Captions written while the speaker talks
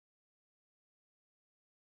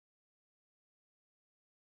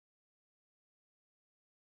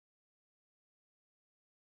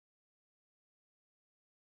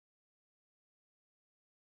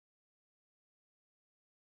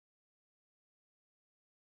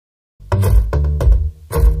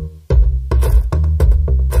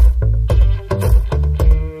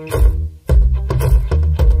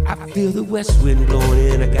Feel the west wind blowing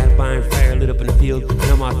in. I got a bonfire lit up in the field, and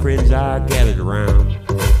all my friends are gathered around.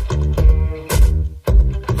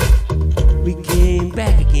 We came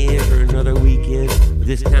back again for another weekend.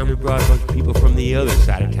 This time we brought a bunch of people from the other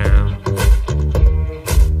side of town.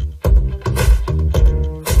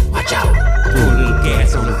 Watch out! Throw a little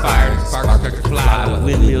gas on the fire, sparks start to fly with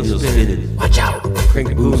windmills spinning. Watch out! Crank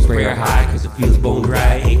the boom sprayer high, cause it feels bone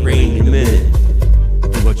dry, ain't rained in a minute.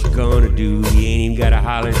 Do what you gonna do, you ain't even gotta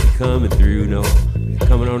holler if you're coming through, no. If you're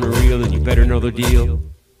coming on the real, then you better know the deal.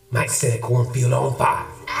 Might set a cornfield on fire.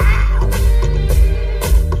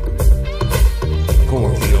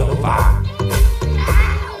 Cornfield on fire.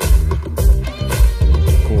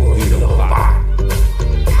 Cornfield on fire.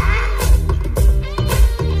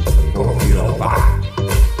 Cornfield on fire.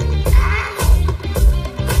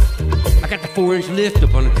 I got the 4-inch lift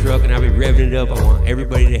up on the truck and I'll be revving it up. I want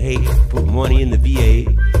everybody to hate. Put money in the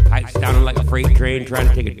V8. Pipes sounding like a freight train trying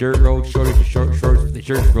to take a dirt road. Shorty to short shorts with the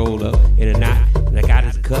shirts rolled up in a knot. And I got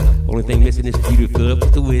his cup. Only thing missing is for you to fill up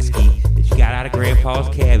with the whiskey that you got out of Grandpa's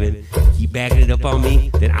cabin. Keep backing it up on me,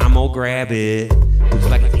 then I'm gonna grab it. Looks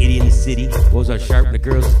like an idiot in the city. Boys are sharp and the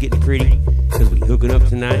girls is getting pretty. Cause we hooking up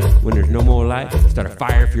tonight when there's no more light. Start a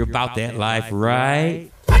fire if you're about that life,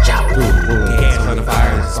 right? Watch out! Gas on the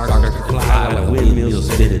fire, sparks start to fly like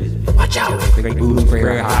windmills spinning. Watch out! Crank boom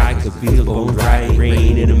sprayer high, cause feels bone dry, ain't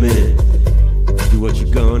rain in a minute. Do what you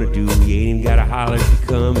gonna do, you ain't even gotta holler if you're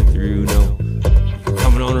coming through, no. If you're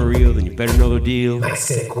coming on the real, then you better know the deal. Might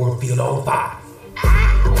set a cornfield on fire.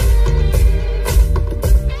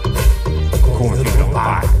 Cornfield on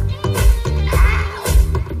fire.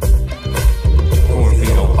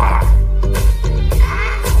 Cornfield on fire.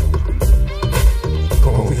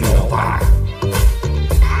 Cornfield on fire.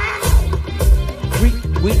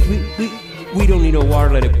 We don't need no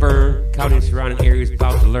water, let it burn. County and surrounding areas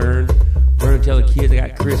about to learn. Learn and tell the kids I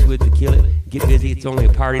got krizz with to kill it. Get busy, it's only a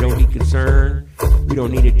party, don't be concerned. We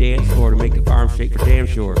don't need a dance floor to make the farm shake for damn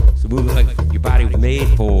sure. So move it like your body was made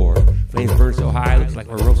for. Flames burn so high, looks like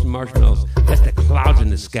we're roasting marshmallows. That's the clouds in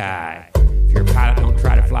the sky. If you're a pilot, don't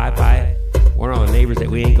try to fly by it. Warn all the neighbors that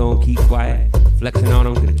we ain't gonna keep quiet. Flexing on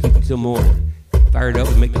them, gonna keep it till morning. Fire it up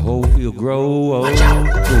and make the whole field grow. Oh, watch out!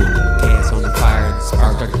 Gas on the fire,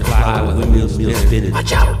 sparks start to fly with windmills spinning.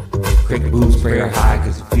 Watch out! Crank the boom sprayer high,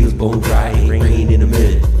 cause it feels bone dry, ain't rain in a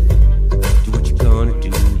minute. Do what you gonna do,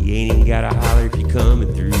 you ain't even gotta holler if you're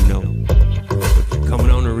coming through, no. If you're coming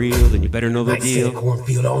on the real, then you better know the Might deal. set a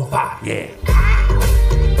cornfield on fire. Yeah.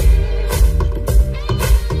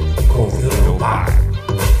 Cornfield on fire.